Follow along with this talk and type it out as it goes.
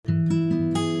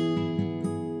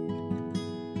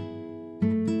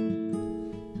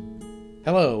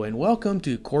Hello and welcome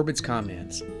to Corbett's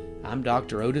Comments. I'm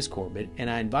Dr. Otis Corbett and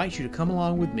I invite you to come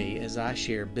along with me as I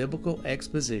share biblical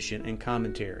exposition and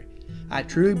commentary. I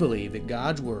truly believe that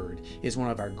God's Word is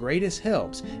one of our greatest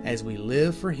helps as we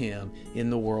live for Him in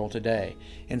the world today.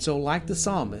 And so, like the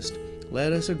psalmist,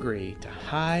 let us agree to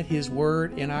hide His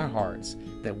Word in our hearts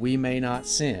that we may not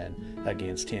sin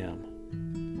against Him.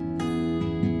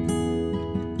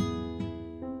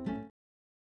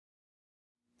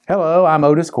 Hello, I'm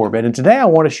Otis Corbett, and today I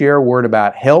want to share a word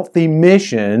about healthy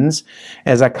missions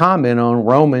as I comment on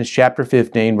Romans chapter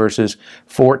 15, verses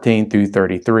 14 through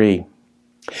 33.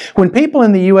 When people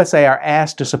in the USA are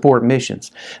asked to support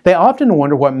missions, they often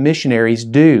wonder what missionaries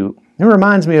do. It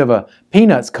reminds me of a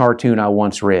Peanuts cartoon I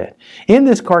once read. In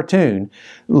this cartoon,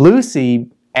 Lucy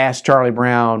asked Charlie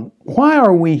Brown, "Why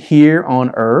are we here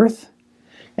on earth?"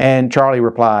 And Charlie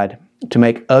replied, "To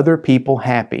make other people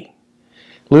happy."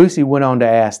 Lucy went on to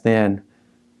ask then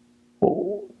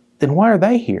why are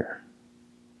they here?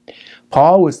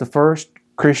 Paul was the first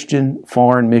Christian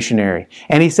foreign missionary,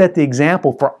 and he set the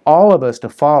example for all of us to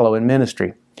follow in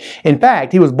ministry. In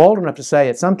fact, he was bold enough to say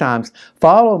at sometimes,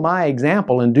 "Follow my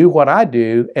example and do what I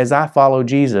do as I follow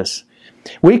Jesus."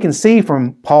 We can see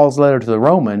from Paul's letter to the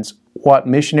Romans what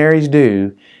missionaries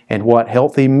do and what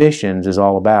healthy missions is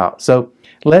all about. So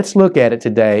let's look at it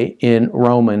today in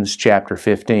Romans chapter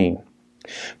 15.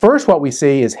 First, what we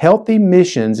see is healthy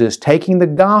missions is taking the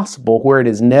gospel where it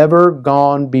has never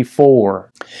gone before.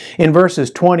 In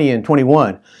verses 20 and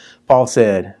 21, Paul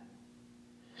said,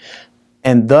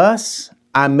 "And thus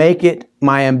I make it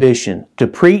my ambition to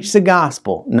preach the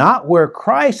gospel, not where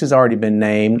Christ has already been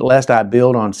named, lest I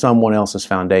build on someone else's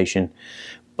foundation.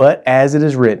 But as it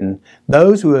is written,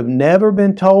 those who have never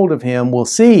been told of Him will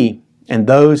see, and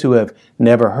those who have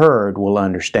never heard will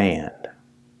understand."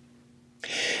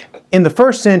 In the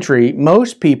first century,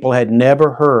 most people had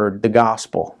never heard the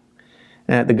gospel.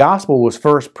 Now, the gospel was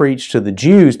first preached to the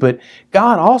Jews, but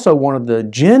God also wanted the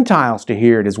Gentiles to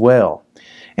hear it as well.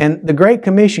 And the Great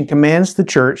Commission commands the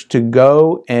church to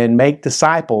go and make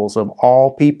disciples of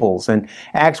all peoples. And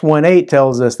Acts 1:8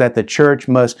 tells us that the church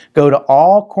must go to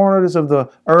all corners of the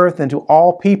earth and to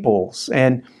all peoples.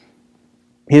 And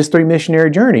his 3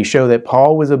 missionary journeys show that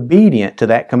Paul was obedient to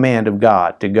that command of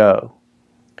God to go.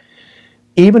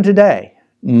 Even today,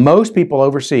 most people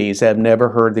overseas have never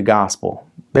heard the gospel.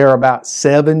 There are about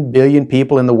 7 billion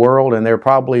people in the world, and there are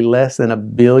probably less than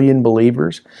 1 billion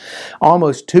believers.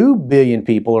 Almost 2 billion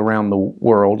people around the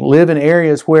world live in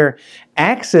areas where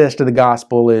access to the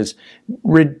gospel is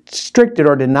restricted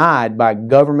or denied by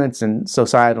governments and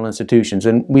societal institutions.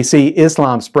 And we see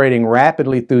Islam spreading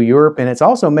rapidly through Europe, and it's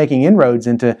also making inroads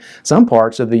into some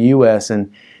parts of the U.S. and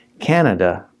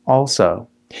Canada also.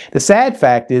 The sad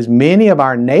fact is many of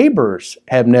our neighbors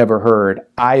have never heard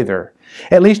either.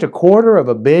 At least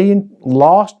 250 million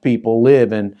lost people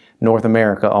live in North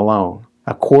America alone.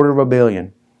 250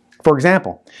 million. For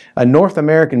example, a North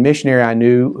American missionary I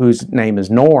knew whose name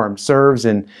is Norm serves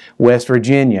in West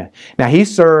Virginia. Now he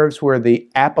serves where the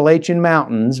Appalachian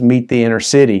Mountains meet the inner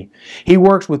city. He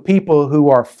works with people who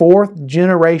are 4th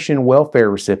generation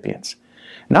welfare recipients.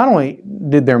 Not only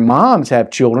did their moms have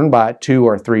children by 2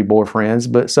 or 3 boyfriends,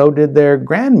 but so did their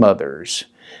grandmothers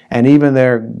and even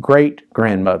their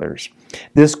great-grandmothers.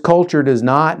 This culture does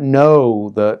not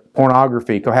know that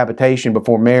pornography, cohabitation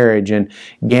before marriage, and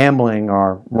gambling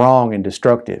are wrong and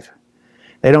destructive.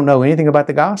 They don't know anything about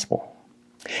the gospel.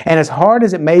 And as hard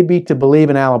as it may be to believe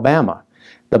in Alabama,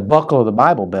 the buckle of the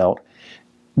Bible Belt,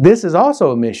 this is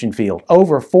also a mission field.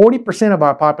 Over 40% of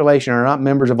our population are not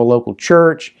members of a local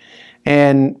church,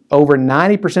 and over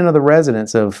 90% of the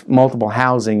residents of multiple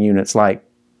housing units like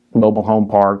mobile home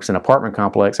parks and apartment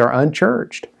complexes are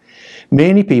unchurched.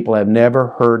 Many people have never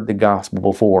heard the gospel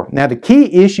before. Now, the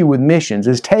key issue with missions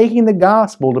is taking the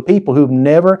gospel to people who've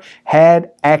never had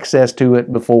access to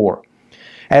it before.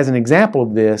 As an example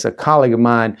of this, a colleague of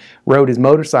mine rode his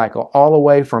motorcycle all the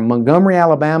way from Montgomery,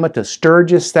 Alabama to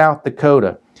Sturgis, South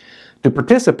Dakota, to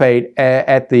participate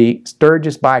at the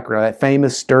Sturgis Bike Rally, that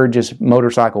famous Sturgis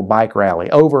motorcycle bike rally.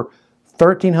 Over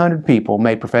 1,300 people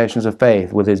made professions of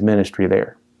faith with his ministry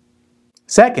there.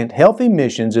 Second, healthy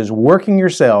missions is working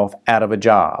yourself out of a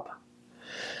job.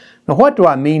 Now, what do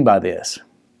I mean by this?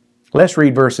 Let's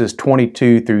read verses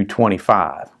 22 through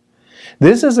 25.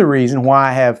 "This is the reason why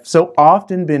I have so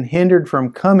often been hindered from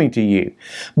coming to you.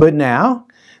 But now,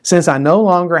 since I no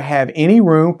longer have any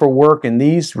room for work in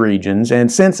these regions,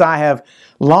 and since I have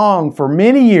longed for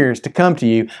many years to come to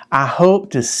you, I hope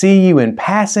to see you in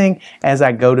passing as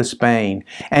I go to Spain,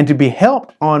 and to be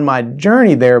helped on my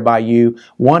journey there by you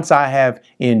once I have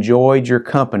enjoyed your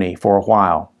company for a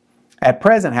while. At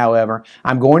present, however,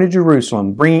 I'm going to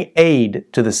Jerusalem, bringing aid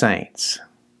to the saints.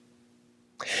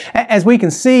 As we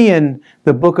can see in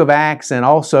the book of Acts and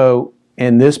also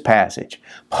in this passage,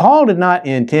 Paul did not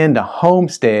intend to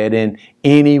homestead in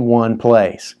any one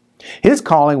place. His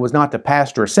calling was not to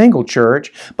pastor a single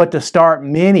church, but to start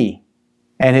many.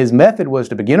 And his method was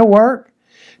to begin a work,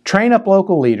 train up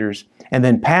local leaders, and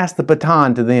then pass the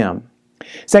baton to them.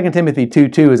 2 Timothy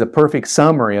 2:2 is a perfect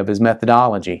summary of his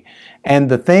methodology. And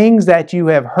the things that you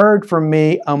have heard from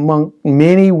me among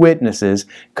many witnesses,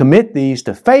 commit these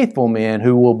to faithful men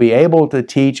who will be able to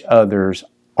teach others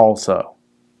also.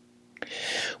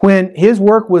 When his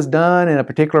work was done in a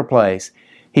particular place,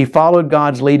 he followed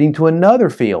God's leading to another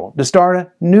field to start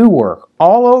a new work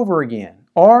all over again,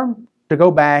 or to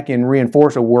go back and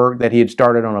reinforce a work that he had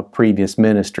started on a previous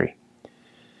ministry.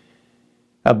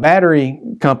 A battery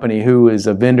company who is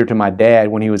a vendor to my dad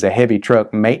when he was a heavy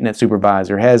truck maintenance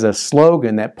supervisor has a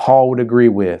slogan that Paul would agree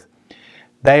with.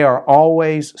 They are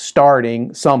always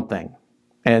starting something.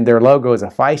 And their logo is a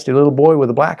feisty little boy with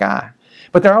a black eye.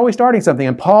 But they're always starting something,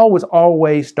 and Paul was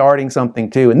always starting something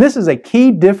too. And this is a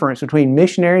key difference between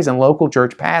missionaries and local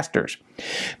church pastors.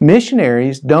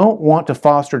 Missionaries don't want to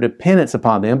foster dependence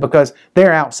upon them because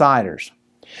they're outsiders.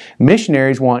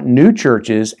 Missionaries want new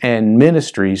churches and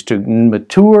ministries to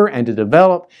mature and to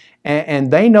develop, and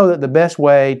they know that the best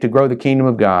way to grow the kingdom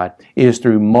of God is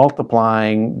through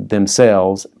multiplying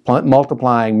themselves,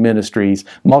 multiplying ministries,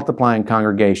 multiplying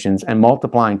congregations, and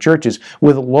multiplying churches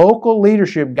with local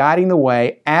leadership guiding the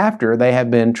way after they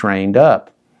have been trained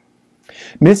up.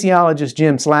 Missiologist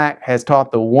Jim Slack has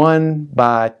taught the 1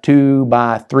 by 2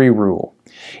 by 3 rule.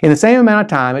 In the same amount of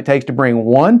time it takes to bring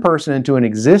one person into an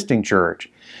existing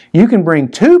church, you can bring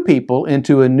 2 people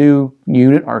into a new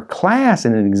unit or class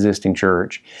in an existing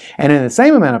church, and in the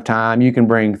same amount of time you can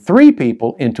bring 3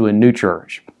 people into a new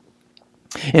church.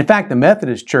 In fact, the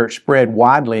Methodist Church spread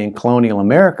widely in colonial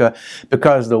America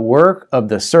because the work of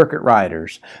the circuit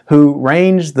riders who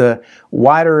ranged the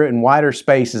wider and wider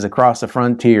spaces across the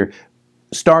frontier,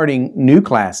 starting new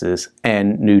classes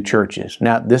and new churches.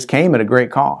 Now, this came at a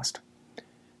great cost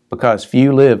because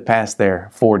few live past their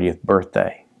 40th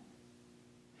birthday.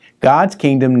 God's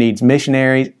kingdom needs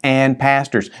missionaries and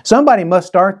pastors. Somebody must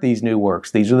start these new works.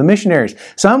 These are the missionaries.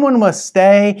 Someone must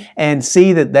stay and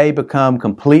see that they become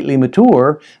completely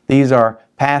mature. These are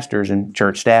pastors and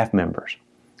church staff members.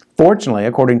 Fortunately,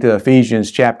 according to Ephesians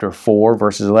chapter 4,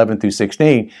 verses 11 through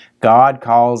 16, God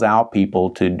calls out people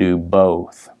to do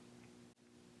both.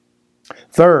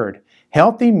 Third,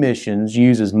 healthy missions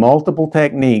uses multiple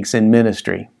techniques in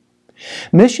ministry.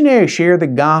 Missionaries share the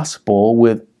gospel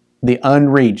with the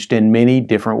unreached in many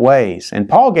different ways. And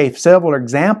Paul gave several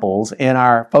examples in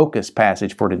our focus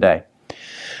passage for today.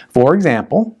 For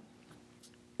example,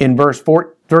 in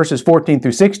verses 14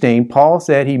 through 16, Paul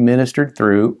said he ministered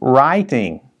through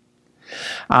writing.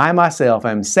 I myself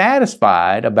am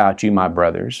satisfied about you, my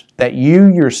brothers, that you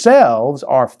yourselves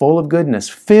are full of goodness,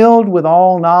 filled with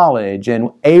all knowledge, and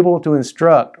able to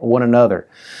instruct one another.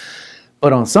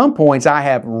 But on some points I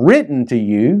have written to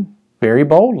you very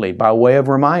boldly by way of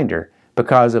reminder,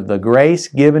 because of the grace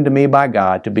given to me by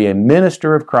God to be a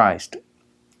minister of Christ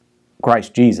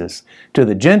Jesus, to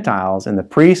the Gentiles in the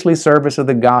priestly service of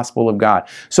the gospel of God,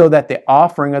 so that the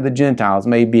offering of the Gentiles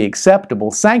may be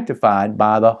acceptable, sanctified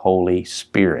by the Holy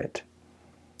Spirit.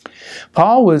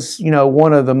 Paul was,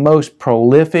 one of the most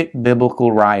prolific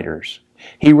biblical writers.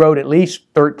 He wrote at least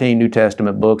 13 New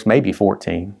Testament books, maybe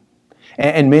 14.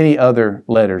 And many other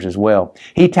letters as well.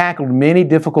 He tackled many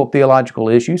difficult theological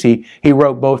issues. He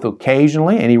wrote both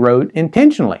occasionally and he wrote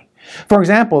intentionally. For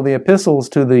example, the epistles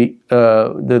to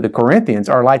the Corinthians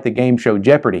are like the game show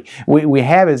Jeopardy. We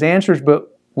have his answers,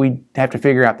 but we have to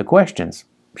figure out the questions.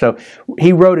 So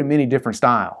he wrote in many different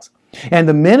styles. And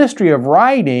the ministry of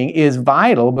writing is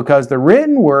vital because the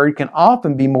written word can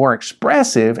often be more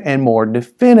expressive and more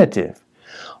definitive.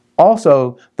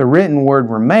 Also, the written word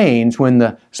remains when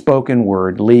the spoken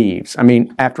word leaves.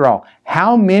 After all,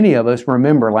 how many of us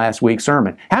remember last week's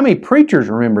sermon? How many preachers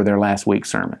remember their last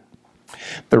week's sermon?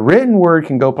 The written word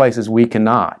can go places we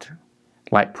cannot,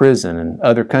 like prison and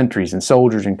other countries and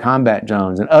soldiers in combat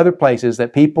zones and other places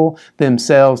that people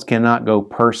themselves cannot go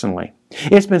personally.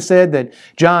 It's been said that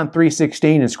John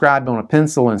 3:16, inscribed on a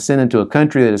pencil and sent into a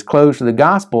country that is closed to the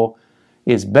gospel,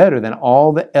 is better than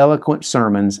all the eloquent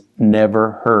sermons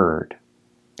never heard.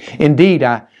 Indeed,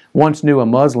 I once knew a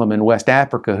Muslim in West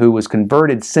Africa who was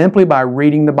converted simply by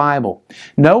reading the Bible.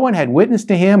 No one had witnessed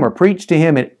to him or preached to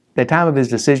him at the time of his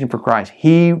decision for Christ.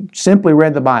 He simply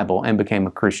read the Bible and became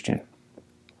a Christian.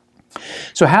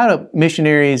 So how do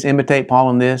missionaries imitate Paul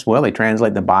in this? Well, they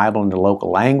translate the Bible into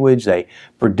local language. They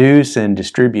produce and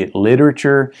distribute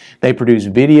literature. They produce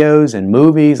videos and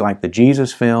movies like the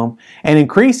Jesus film. And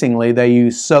increasingly, they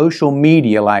use social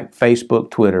media like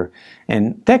Facebook, Twitter,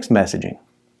 and text messaging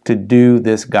to do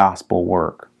this gospel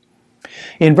work.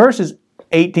 In verses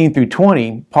 18 through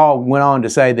 20, Paul went on to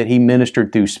say that he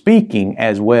ministered through speaking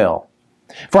as well.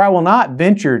 For I will not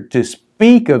venture to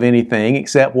speak of anything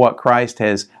except what Christ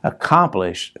has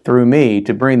accomplished through me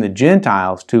to bring the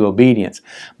Gentiles to obedience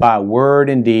by word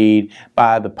and deed,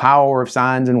 by the power of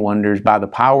signs and wonders, by the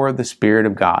power of the Spirit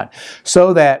of God,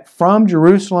 so that from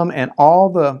Jerusalem and all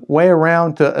the way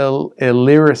around to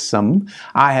Illyricum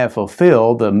I have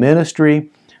fulfilled the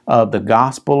ministry of the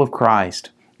gospel of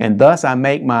Christ, and thus I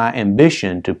make my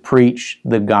ambition to preach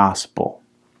the gospel.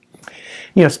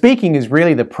 You know, speaking is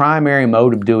really the primary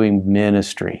mode of doing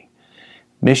ministry.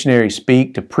 Missionaries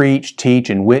speak to preach, teach,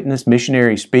 and witness.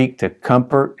 Missionaries speak to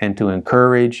comfort and to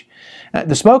encourage.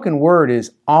 The spoken word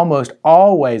is almost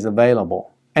always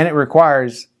available, and it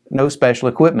requires no special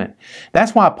equipment.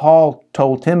 That's why Paul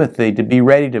told Timothy to be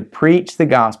ready to preach the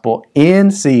gospel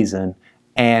in season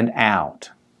and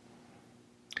out.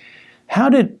 How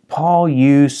did Paul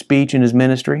use speech in his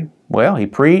ministry? Well, he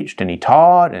preached and he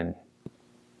taught and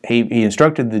he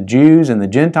instructed the Jews and the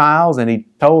Gentiles, and he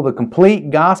told the complete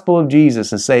gospel of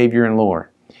Jesus as Savior and Lord.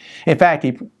 In fact,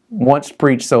 he once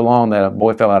preached so long that a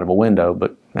boy fell out of a window,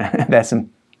 but that's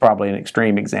probably an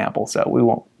extreme example, so we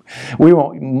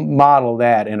won't model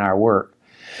that in our work.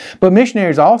 But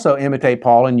missionaries also imitate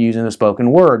Paul in using the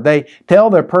spoken word. They tell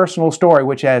their personal story,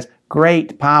 which has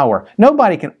great power.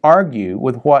 Nobody can argue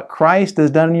with what Christ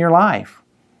has done in your life.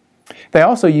 They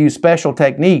also use special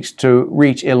techniques to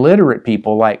reach illiterate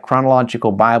people like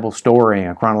chronological Bible storying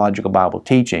and chronological Bible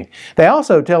teaching. They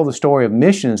also tell the story of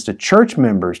missions to church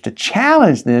members to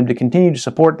challenge them to continue to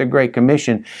support the Great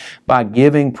Commission by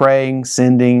giving, praying,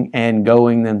 sending, and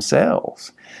going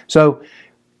themselves. So,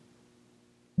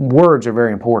 words are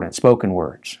very important, spoken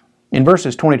words. In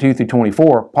verses 22 through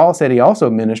 24, Paul said he also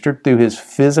ministered through his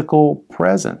physical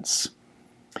presence.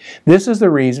 This is the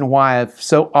reason why I've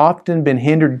so often been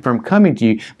hindered from coming to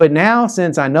you. But now,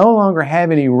 since I no longer have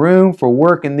any room for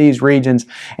work in these regions,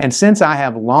 and since I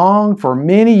have longed for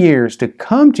many years to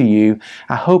come to you,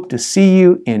 I hope to see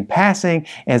you in passing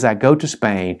as I go to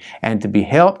Spain, and to be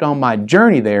helped on my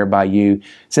journey there by you,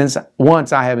 since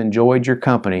once I have enjoyed your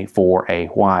company for a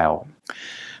while.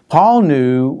 Paul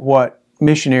knew what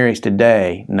missionaries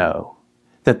today know,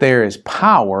 that there is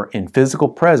power in physical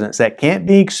presence that can't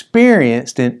be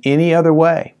experienced in any other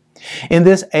way. In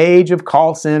this age of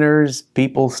call centers,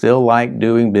 people still like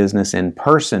doing business in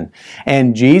person.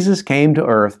 And Jesus came to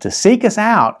earth to seek us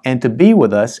out and to be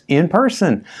with us in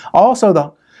person.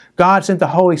 Also, God sent the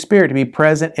Holy Spirit to be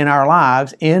present in our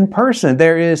lives in person.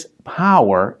 There is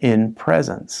power in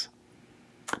presence.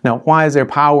 Now, why is there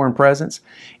power in presence?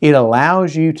 It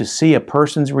allows you to see a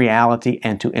person's reality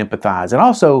and to empathize. It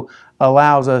also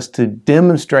allows us to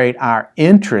demonstrate our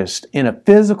interest in a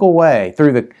physical way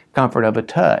through the comfort of a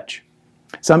touch.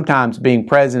 Sometimes being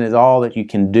present is all that you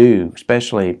can do,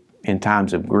 especially in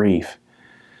times of grief.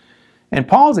 And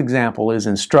Paul's example is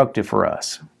instructive for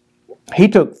us. He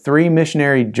took 3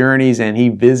 missionary journeys, and he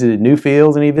visited new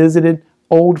fields and he visited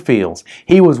old fields.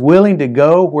 He was willing to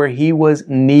go where he was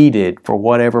needed for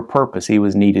whatever purpose he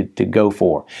was needed to go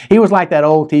for. He was like that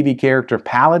old TV character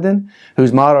Paladin,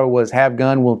 whose motto was "Have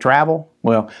gun, will travel."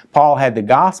 Well, Paul had the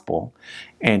gospel,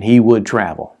 and he would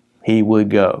travel. He would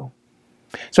go.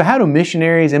 So how do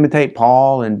missionaries imitate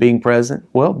Paul in being present?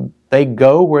 Well, they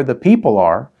go where the people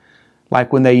are,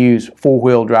 like when they use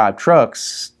 4-wheel drive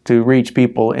trucks to reach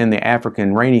people in the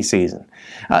African rainy season.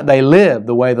 They live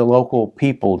the way the local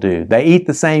people do. They eat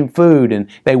the same food and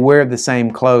they wear the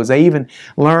same clothes. They even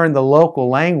learn the local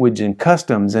language and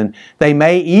customs, and they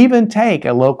may even take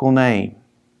a local name.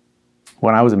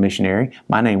 When I was a missionary,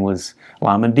 my name was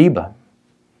Lamadiba.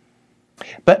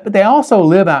 But they also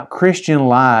live out Christian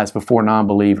lives before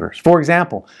non-believers. For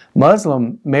example,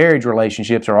 Muslim marriage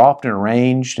relationships are often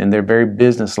arranged and they're very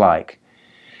businesslike.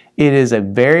 It is a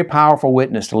very powerful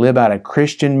witness to live out a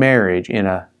Christian marriage in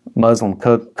a Muslim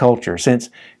culture, since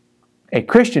a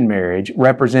Christian marriage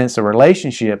represents a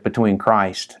relationship between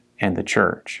Christ and the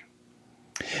church.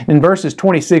 In verses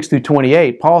 26 through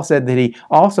 28, Paul said that he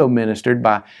also ministered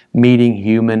by meeting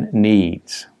human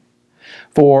needs.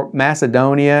 For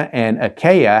Macedonia and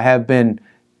Achaia have been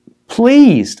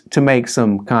pleased to make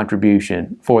some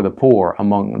contribution for the poor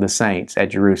among the saints at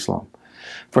Jerusalem,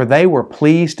 for they were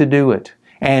pleased to do it.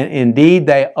 And indeed,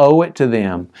 they owe it to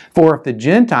them. For if the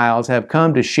Gentiles have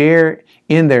come to share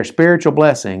in their spiritual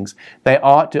blessings, they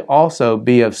ought to also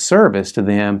be of service to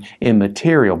them in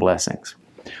material blessings.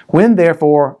 When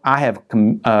therefore I have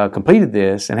completed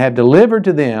this and have delivered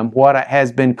to them what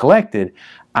has been collected,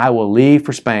 I will leave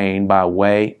for Spain by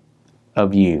way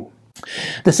of you.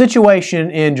 The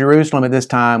situation in Jerusalem at this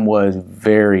time was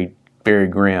very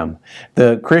grim.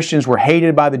 The Christians were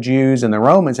hated by the Jews, and the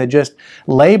Romans had just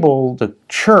labeled the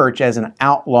church as an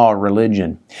outlaw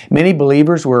religion. Many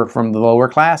believers were from the lower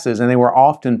classes, and they were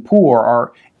often poor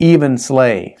or even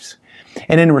slaves.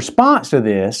 And in response to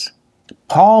this,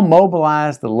 Paul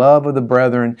mobilized the love of the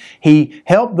brethren. He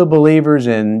helped the believers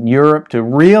in Europe to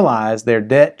realize their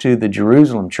debt to the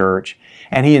Jerusalem church,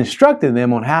 and he instructed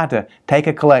them on how to take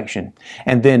a collection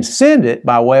and then send it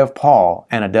by way of Paul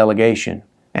and a delegation.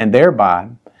 And thereby,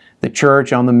 the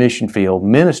church on the mission field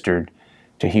ministered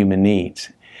to human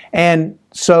needs. And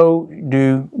so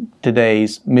do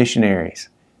today's missionaries.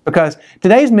 Because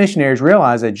today's missionaries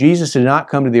realize that Jesus did not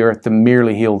come to the earth to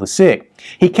merely heal the sick.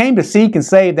 He came to seek and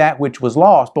save that which was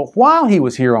lost. But while He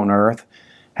was here on earth,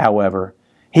 however,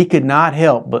 He could not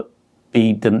help but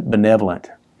be benevolent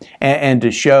and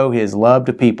to show His love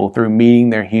to people through meeting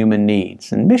their human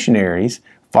needs. And missionaries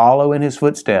follow in His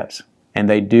footsteps. And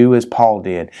they do as Paul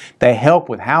did. They help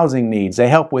with housing needs. They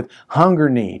help with hunger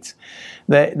needs.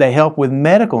 They help with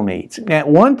medical needs. At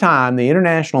one time, the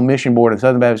International Mission Board of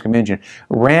Southern Baptist Convention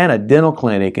ran a dental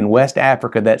clinic in West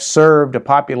Africa that served a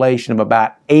population of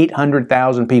about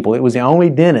 800,000 people. It was the only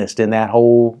dentist in that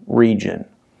whole region.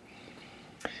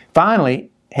 Finally,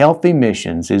 healthy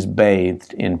missions is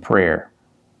bathed in prayer.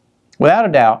 Without a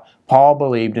doubt, Paul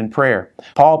believed in prayer.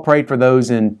 Paul prayed for those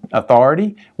in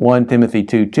authority, 1 Timothy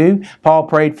 2:2. Paul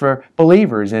prayed for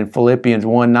believers in Philippians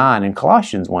 1:9 and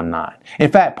Colossians 1:9. In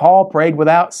fact, Paul prayed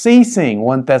without ceasing,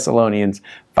 1 Thessalonians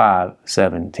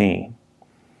 5:17.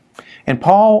 And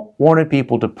Paul wanted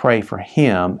people to pray for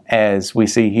him, as we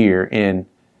see here in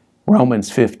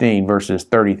Romans 15, verses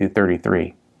 30 through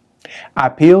 33. I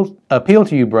appeal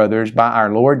to you, brothers, by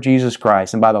our Lord Jesus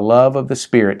Christ and by the love of the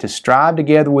Spirit, to strive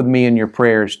together with me in your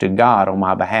prayers to God on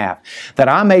my behalf, that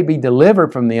I may be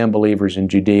delivered from the unbelievers in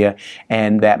Judea,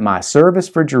 and that my service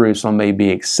for Jerusalem may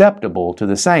be acceptable to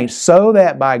the saints, so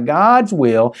that by God's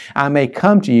will I may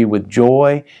come to you with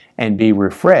joy and be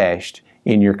refreshed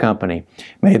in your company.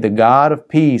 May the God of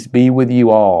peace be with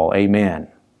you all. Amen.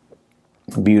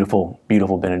 Beautiful,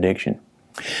 beautiful benediction.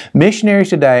 Missionaries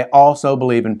today also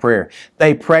believe in prayer.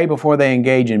 They pray before they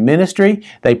engage in ministry,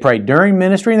 they pray during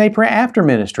ministry, and they pray after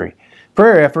ministry.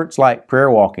 Prayer efforts like prayer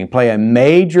walking play a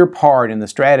major part in the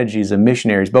strategies of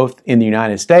missionaries, both in the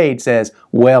United States as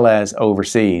well as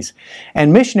overseas.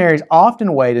 And missionaries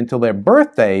often wait until their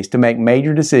birthdays to make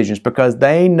major decisions because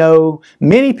they know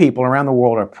many people around the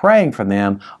world are praying for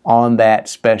them on that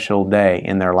special day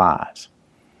in their lives.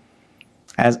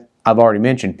 As I've already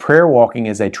mentioned, prayer walking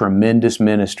is a tremendous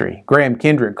ministry. Graham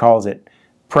Kendrick calls it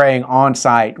praying on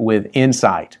site with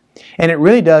insight. And it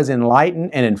really does enlighten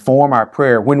and inform our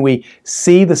prayer when we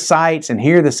see the sights and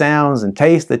hear the sounds and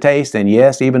taste the taste and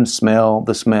yes, even smell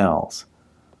the smells.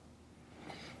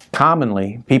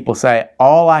 Commonly, people say,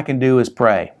 all I can do is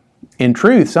pray. In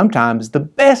truth, sometimes the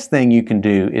best thing you can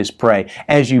do is pray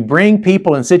as you bring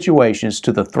people and situations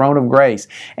to the throne of grace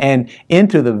and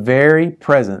into the very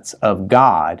presence of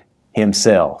God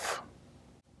Himself.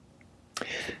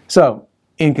 So,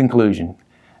 in conclusion,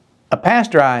 a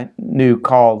pastor I knew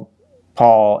called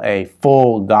Paul a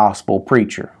full gospel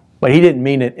preacher, but he didn't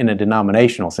mean it in a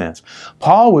denominational sense.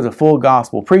 Paul was a full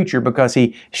gospel preacher because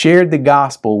he shared the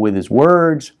gospel with his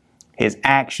words, his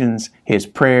actions, his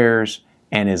prayers,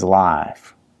 and his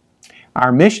life.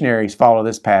 Our missionaries follow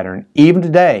this pattern even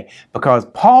today because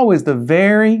Paul is the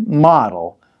very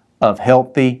model of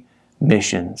healthy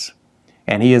missions.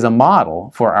 And he is a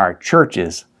model for our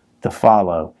churches to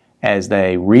follow as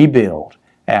they rebuild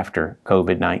after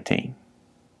COVID-19.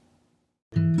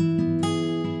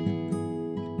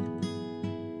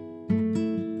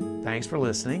 Thanks for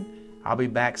listening. I'll be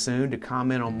back soon to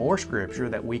comment on more scripture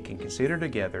that we can consider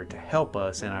together to help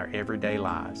us in our everyday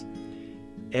lives.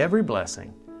 Every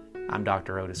blessing. I'm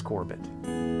Dr. Otis Corbett.